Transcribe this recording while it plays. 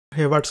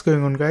Hey, what's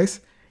going on, guys?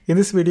 In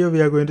this video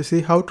we are going to see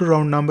how to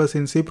round numbers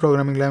in C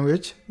programming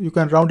language. You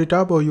can round it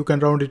up or you can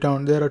round it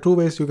down. There are two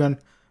ways you can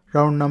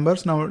round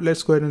numbers. Now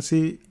let's go ahead and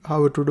see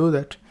how to do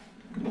that.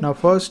 Now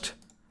first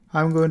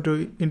I'm going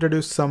to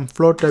introduce some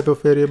float type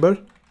of variable,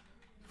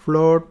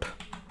 float,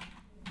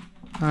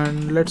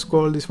 and let's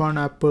call this one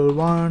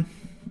apple1,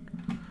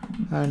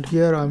 and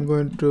here I'm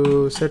going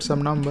to set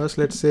some numbers.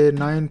 Let's say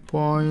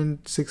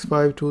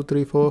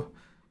 9.65234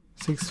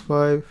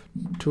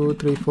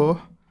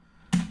 65234,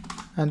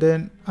 and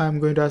then I'm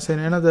going to assign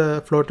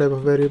another float type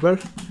of variable.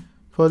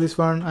 For this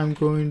one I'm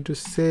going to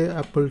say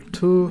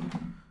apple2,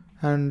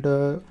 and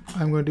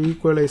I'm going to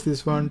equalize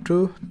this one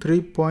to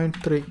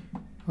 3.3.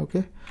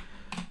 okay,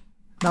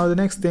 now the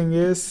next thing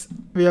is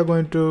we are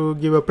going to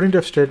give a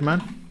printf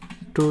statement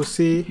to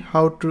see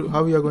how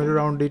we are going to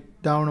round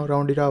it down or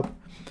round it up.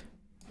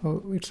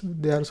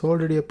 There's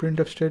already a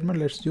printf statement.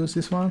 Let's use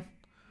this one.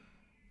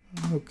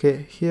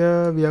 Okay,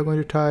 here we are going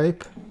to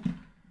type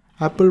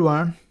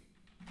apple1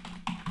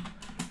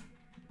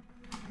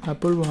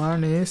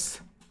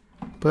 is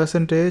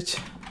percentage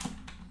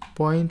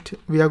point.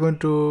 We are going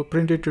to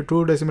print it to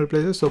 2 decimal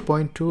places, so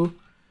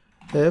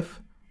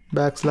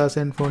 0.2f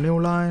 \n for new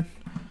line,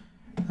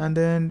 and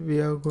then we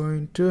are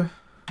going to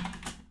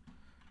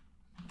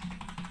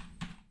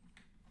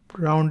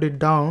round it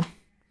down.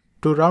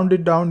 To round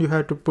it down you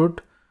have to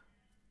put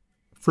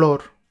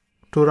floor.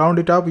 To round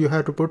it up you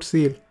have to put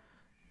seal.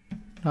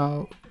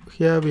 Now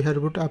here we have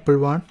to put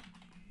apple1,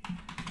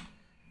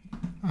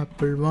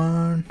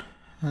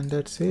 and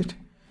that's it.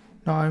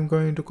 Now I'm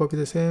going to copy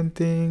the same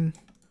thing,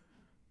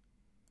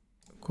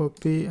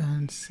 copy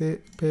and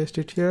paste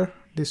it here.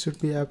 This should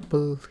be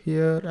apple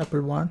here,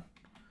 apple1,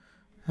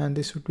 and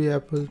this should be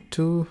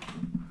apple2,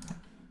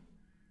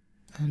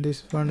 and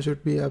this one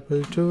should be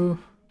apple2.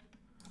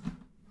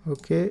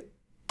 Okay,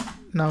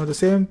 now the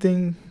same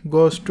thing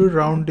goes to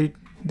round it.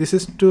 This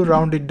is to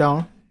round it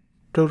down.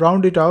 To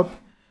round it up,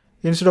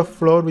 instead of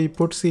floor we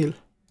put seal.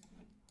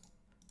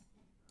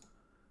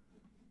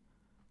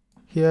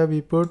 Here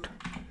we put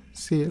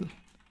seal,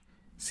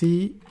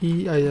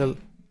 C-E-I-L.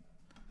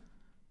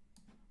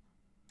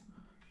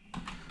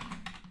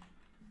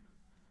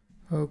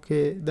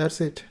 Okay,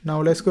 that's it.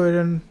 Now let's go ahead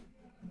and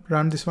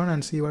run this one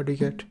and see what we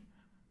get.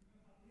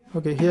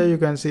 Okay, here you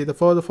can see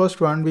for the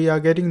first one we are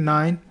getting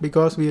 9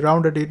 because we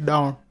rounded it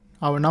down.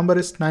 Our number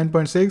is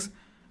 9.6.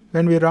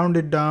 When we round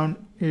it down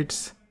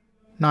it's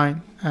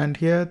 9, and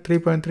here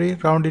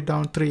 3.3, round it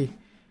down 3.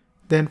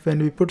 Then when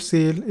we put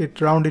seal,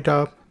 it round it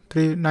up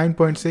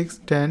 9.6,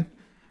 10,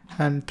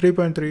 and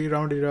 3.3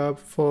 round it up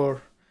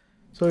 4.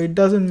 So it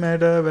doesn't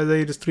matter whether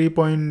it is 3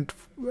 point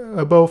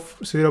above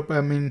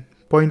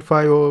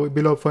 0.5 or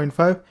below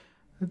 0.5.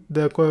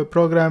 The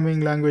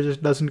programming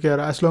language doesn't care.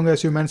 As long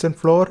as you mention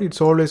floor,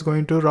 it's always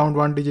going to round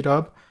 1 digit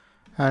up,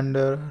 and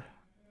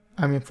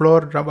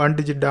floor 1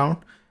 digit down,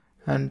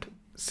 and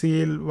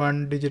seal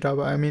 1 digit up.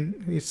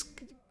 It's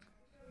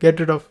get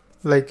rid of,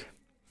 like,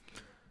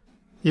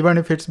 even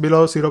if it's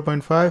below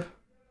 0.5,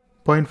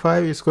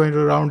 0.5 is going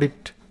to round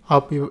it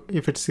up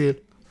if it's seal,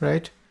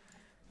 right?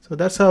 So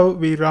that's how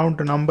we round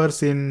the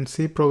numbers in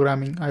C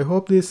programming. I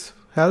hope this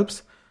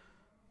helps,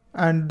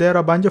 and there are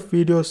a bunch of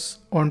videos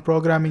on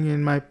programming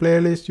in my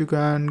playlist. You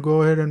can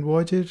go ahead and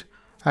watch it,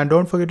 and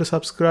don't forget to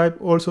subscribe.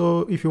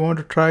 Also, if you want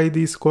to try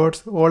these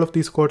codes, all of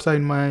these codes are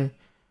in my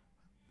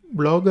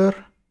blogger.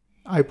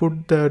 I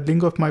put the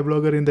link of my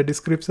blogger in the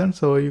description,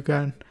 so you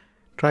can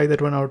try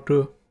that one out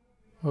too.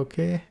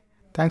 Okay,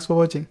 thanks for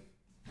watching.